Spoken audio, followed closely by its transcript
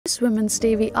This Women's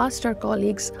Day, we asked our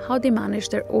colleagues how they manage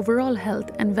their overall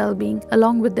health and well-being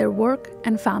along with their work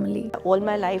and family. All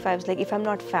my life I was like, if I'm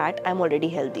not fat, I'm already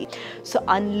healthy. So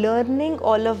unlearning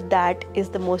all of that is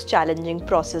the most challenging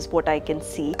process, what I can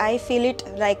see. I feel it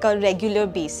like a regular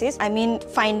basis. I mean,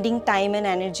 finding time and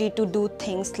energy to do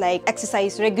things like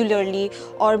exercise regularly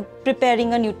or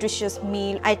preparing a nutritious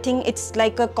meal. I think it's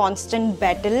like a constant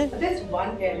battle. There's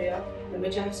one area in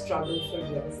which I have struggled for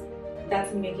years.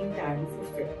 That's making time for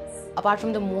fitness. Apart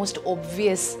from the most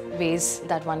obvious ways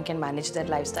that one can manage their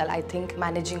lifestyle, I think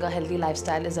managing a healthy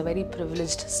lifestyle is a very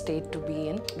privileged state to be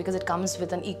in because it comes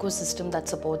with an ecosystem that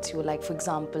supports you. Like, for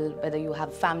example, whether you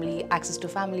have family, access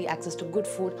to good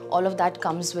food, all of that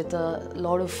comes with a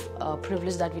lot of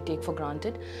privilege that we take for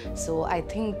granted. So I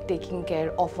think taking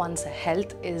care of one's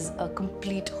health is a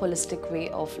complete holistic way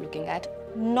of looking at it.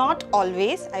 Not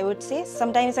always, I would say.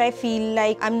 Sometimes I feel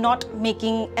like I'm not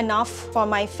making enough for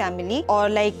my family, or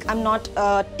like I'm not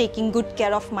taking good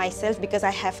care of myself because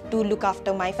I have to look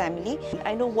after my family.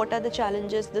 I know what are the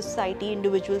challenges the society,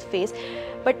 individuals face,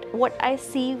 but what I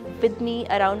see with me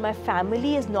around my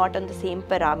family is not on the same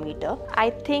parameter.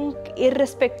 I think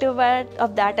irrespective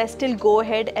of that, I still go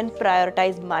ahead and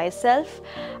prioritize myself.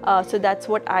 So that's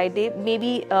what I did.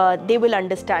 Maybe they will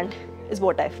understand, is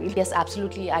what I feel. Yes,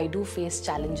 absolutely. I do face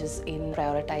challenges in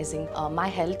prioritizing my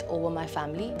health over my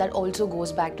family. That also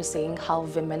goes back to saying how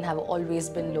women have always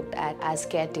been looked at as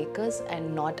caretakers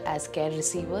and not as care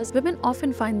receivers. Women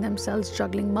often find themselves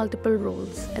juggling multiple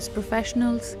roles as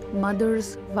professionals,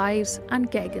 mothers, wives,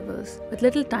 and caregivers, with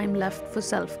little time left for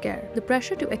self-care. The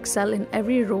pressure to excel in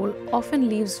every role often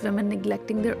leaves women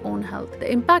neglecting their own health. The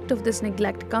impact of this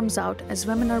neglect comes out as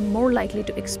women are more likely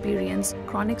to experience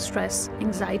chronic stress,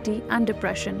 anxiety, and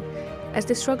depression as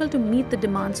they struggle to meet the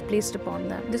demands placed upon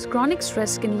them. This chronic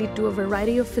stress can lead to a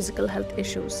variety of physical health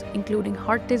issues, including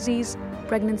heart disease,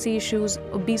 pregnancy issues,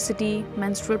 obesity,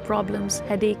 menstrual problems,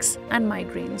 headaches, and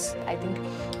migraines. I think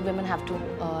women have to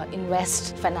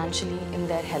invest financially in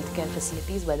their healthcare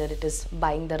facilities, whether it is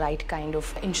buying the right kind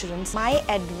of insurance. My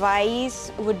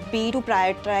advice would be to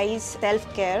prioritize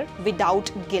self-care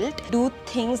without guilt. Do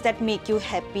things that make you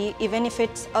happy, even if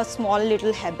it's a small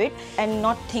little habit, and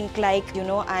not think like,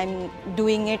 I'm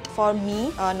doing it for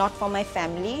me, not for my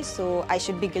family, so I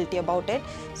should be guilty about it.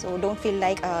 So don't feel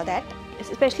like that.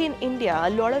 Especially in India,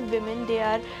 a lot of women, they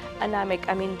are anemic.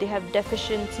 I mean, they have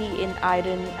deficiency in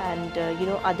iron and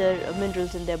other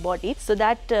minerals in their body, so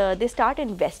that they start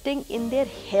investing in their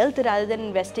health rather than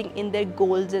investing in their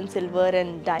golds and silver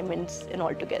and diamonds and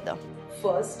all together.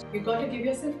 First, you got to give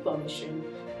yourself permission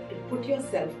to put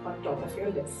yourself on top of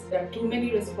your list. There are too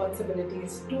many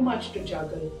responsibilities, too much to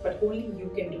juggle, but only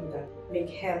you can do that. Make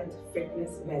health,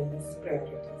 fitness, wellness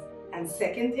priorities. And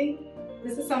second thing,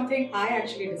 this is something I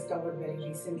actually discovered very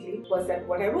recently, was that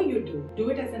whatever you do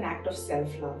it as an act of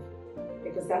self-love,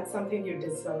 because that's something you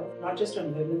deserve, not just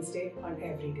on Women's Day, on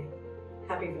every day.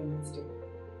 Happy Women's Day.